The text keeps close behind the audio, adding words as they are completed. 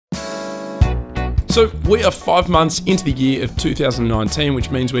So we are 5 months into the year of 2019,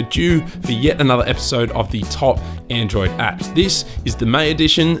 which means we're due for yet another episode of the top Android apps. This is the May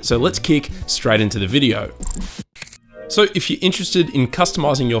edition, so let's kick straight into the video. So if you're interested in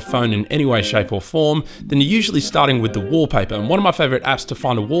customizing your phone in any way, shape or form, then you're usually starting with the wallpaper. And one of my favorite apps to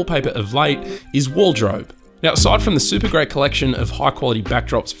find a wallpaper of late is Wardrobe. Now, aside from the super great collection of high quality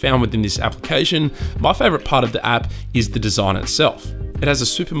backdrops found within this application, my favorite part of the app is the design itself. It has a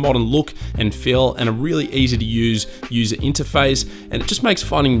super modern look and feel and a really easy to use user interface, and it just makes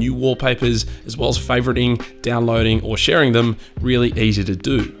finding new wallpapers as well as favoriting, downloading or sharing them really easy to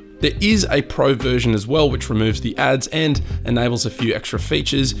do. There is a pro version as well, which removes the ads and enables a few extra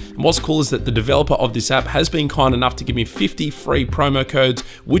features. And what's cool is that the developer of this app has been kind enough to give me 50 free promo codes,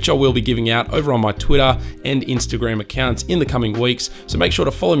 which I will be giving out over on my Twitter and Instagram accounts in the coming weeks. So make sure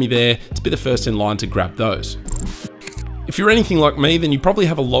to follow me there to be the first in line to grab those. If you're anything like me, then you probably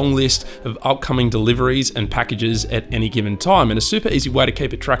have a long list of upcoming deliveries and packages at any given time. And a super easy way to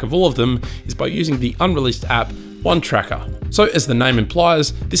keep a track of all of them is by using the unreleased app One Tracker. So as the name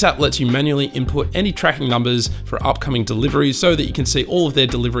implies, this app lets you manually input any tracking numbers for upcoming deliveries so that you can see all of their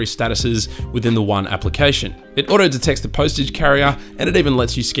delivery statuses within the One application. It auto detects the postage carrier and it even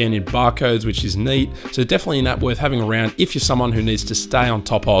lets you scan in barcodes, which is neat. So definitely an app worth having around if you're someone who needs to stay on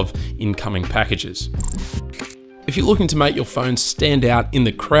top of incoming packages. If you're looking to make your phone stand out in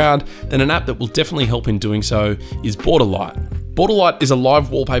the crowd, then an app that will definitely help in doing so is Lite. Lite is a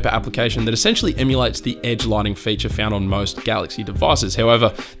live wallpaper application that essentially emulates the edge lighting feature found on most Galaxy devices.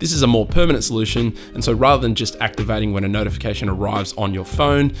 However, this is a more permanent solution, and so rather than just activating when a notification arrives on your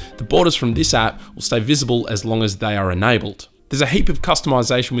phone, the borders from this app will stay visible as long as they are enabled. There's a heap of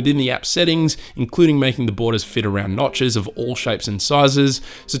customization within the app settings, including making the borders fit around notches of all shapes and sizes,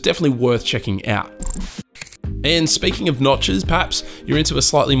 so definitely worth checking out. And speaking of notches, perhaps you're into a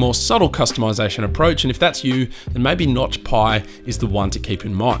slightly more subtle customization approach, and if that's you, then maybe NotPi is the one to keep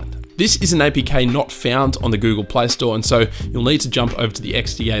in mind. This is an APK not found on the Google Play Store, and so you'll need to jump over to the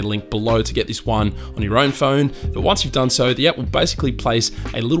XDA link below to get this one on your own phone. But once you've done so, the app will basically place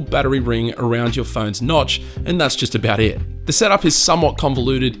a little battery ring around your phone's notch, and that's just about it. The setup is somewhat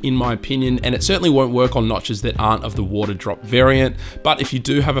convoluted in my opinion, and it certainly won't work on notches that aren't of the water drop variant, but if you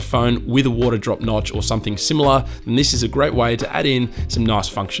do have a phone with a water drop notch or something similar, then this is a great way to add in some nice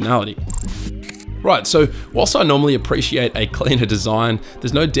functionality. Right, so whilst I normally appreciate a cleaner design,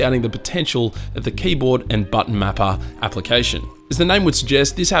 there's no doubting the potential of the keyboard and button mapper application. As the name would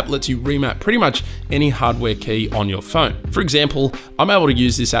suggest, this app lets you remap pretty much any hardware key on your phone. For example, I'm able to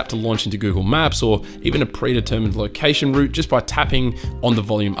use this app to launch into Google Maps or even a predetermined location route just by tapping on the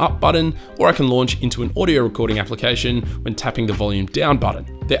volume up button, or I can launch into an audio recording application when tapping the volume down button.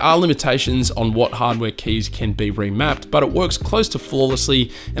 There are limitations on what hardware keys can be remapped, but it works close to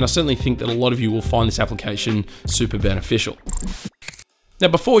flawlessly, and I certainly think that a lot of you will find this application super beneficial. Now,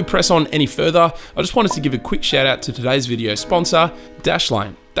 before we press on any further, I just wanted to give a quick shout out to today's video sponsor,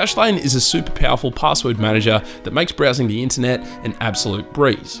 Dashlane. Dashlane is a super powerful password manager that makes browsing the internet an absolute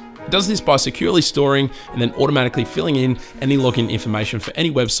breeze. It does this by securely storing and then automatically filling in any login information for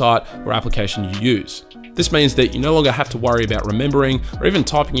any website or application you use. This means that you no longer have to worry about remembering or even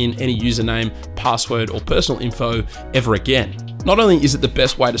typing in any username, password, or personal info ever again. Not only is it the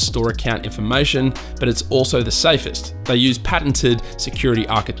best way to store account information, but it's also the safest. They use patented security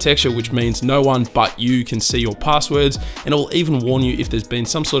architecture, which means no one but you can see your passwords, and it will even warn you if there's been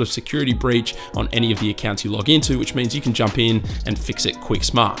some sort of security breach on any of the accounts you log into, which means you can jump in and fix it quick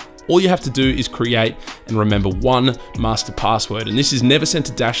smart. All you have to do is create and remember one master password, and this is never sent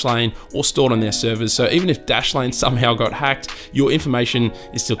to Dashlane or stored on their servers, so even if Dashlane somehow got hacked, your information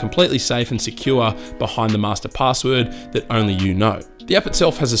is still completely safe and secure behind the master password that only you know. The app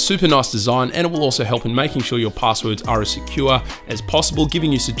itself has a super nice design, and it will also help in making sure your passwords are as secure as possible,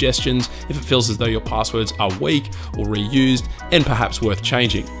 giving you suggestions if it feels as though your passwords are weak or reused and perhaps worth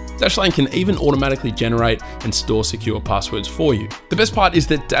changing. Dashlane can even automatically generate and store secure passwords for you. The best part is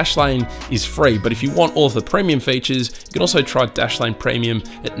that Dashlane is free, but if you want all of the premium features, you can also try Dashlane Premium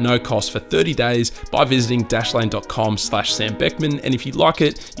at no cost for 30 days by visiting dashlane.com/SamBeckman, and if you like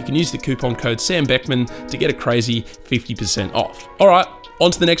it, you can use the coupon code SamBeckman to get a crazy 50% off. All right,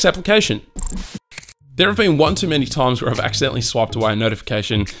 on to the next application. There have been one too many times where I've accidentally swiped away a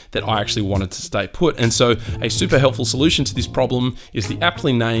notification that I actually wanted to stay put, and so a super helpful solution to this problem is the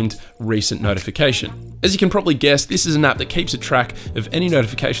aptly named Recent Notification. As you can probably guess, this is an app that keeps a track of any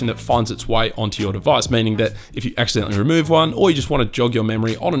notification that finds its way onto your device, meaning that if you accidentally remove one, or you just want to jog your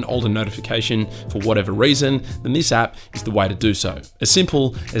memory on an older notification for whatever reason, then this app is the way to do so. As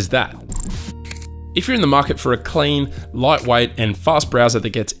simple as that. If you're in the market for a clean, lightweight, and fast browser that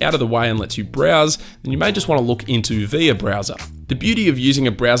gets out of the way and lets you browse, then you may just want to look into Via Browser. The beauty of using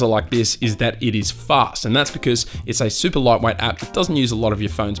a browser like this is that it is fast, and that's because it's a super lightweight app that doesn't use a lot of your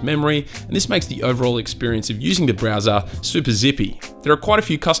phone's memory, and this makes the overall experience of using the browser super zippy. There are quite a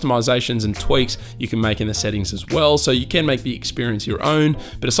few customizations and tweaks you can make in the settings as well, so you can make the experience your own,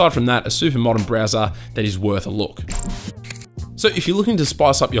 but aside from that, a super modern browser that is worth a look. So if you're looking to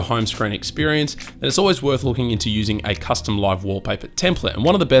spice up your home screen experience, then it's always worth looking into using a custom live wallpaper template. And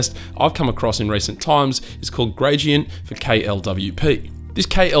one of the best I've come across in recent times is called Gradient for KLWP. This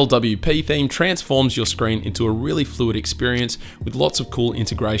KLWP theme transforms your screen into a really fluid experience with lots of cool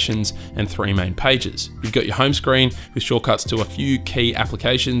integrations and 3 main pages. You've got your home screen with shortcuts to a few key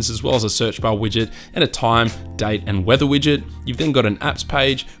applications, as well as a search bar widget and a time, date, and weather widget. You've then got an apps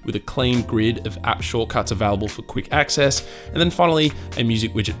page with a clean grid of app shortcuts available for quick access, and then finally a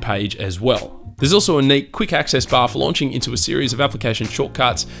music widget page as well. There's also a neat quick access bar for launching into a series of application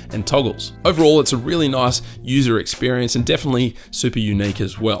shortcuts and toggles. Overall, it's a really nice user experience and definitely super unique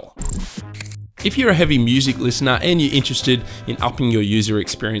as well. If you're a heavy music listener and you're interested in upping your user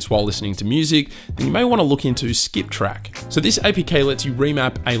experience while listening to music, then you may want to look into SkipTrack. So this APK lets you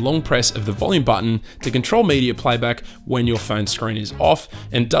remap a long press of the volume button to control media playback when your phone screen is off,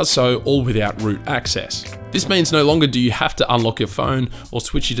 and does so all without root access. This means no longer do you have to unlock your phone or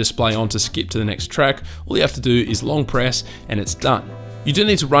switch your display on to skip to the next track. All you have to do is long press and it's done. You do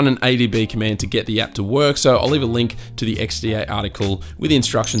need to run an ADB command to get the app to work, so I'll leave a link to the XDA article with the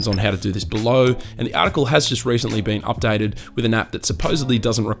instructions on how to do this below, and the article has just recently been updated with an app that supposedly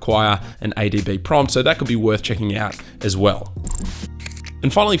doesn't require an ADB prompt, so that could be worth checking out as well.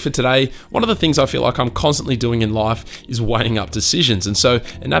 And finally for today, one of the things I feel like I'm constantly doing in life is weighing up decisions, and so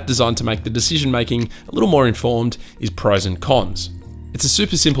an app designed to make the decision making a little more informed is Pros and Cons. It's a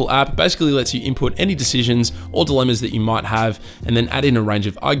super simple app, basically lets you input any decisions or dilemmas that you might have and then add in a range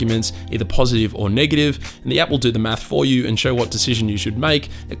of arguments, either positive or negative, and the app will do the math for you and show what decision you should make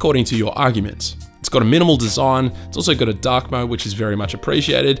according to your arguments. It's got a minimal design, it's also got a dark mode which is very much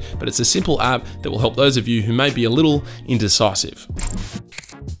appreciated, but it's a simple app that will help those of you who may be a little indecisive.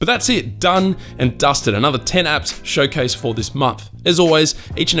 But that's it, done and dusted. Another 10 apps showcase for this month. As always,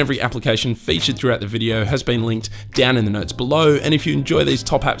 each and every application featured throughout the video has been linked down in the notes below, and if you enjoy these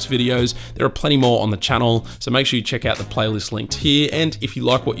top apps videos, there are plenty more on the channel, so make sure you check out the playlist linked here, and if you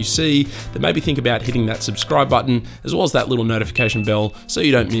like what you see, then maybe think about hitting that subscribe button, as well as that little notification bell, so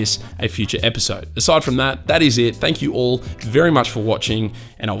you don't miss a future episode. Aside from that, that is it. Thank you all very much for watching,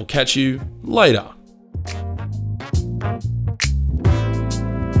 and I will catch you later.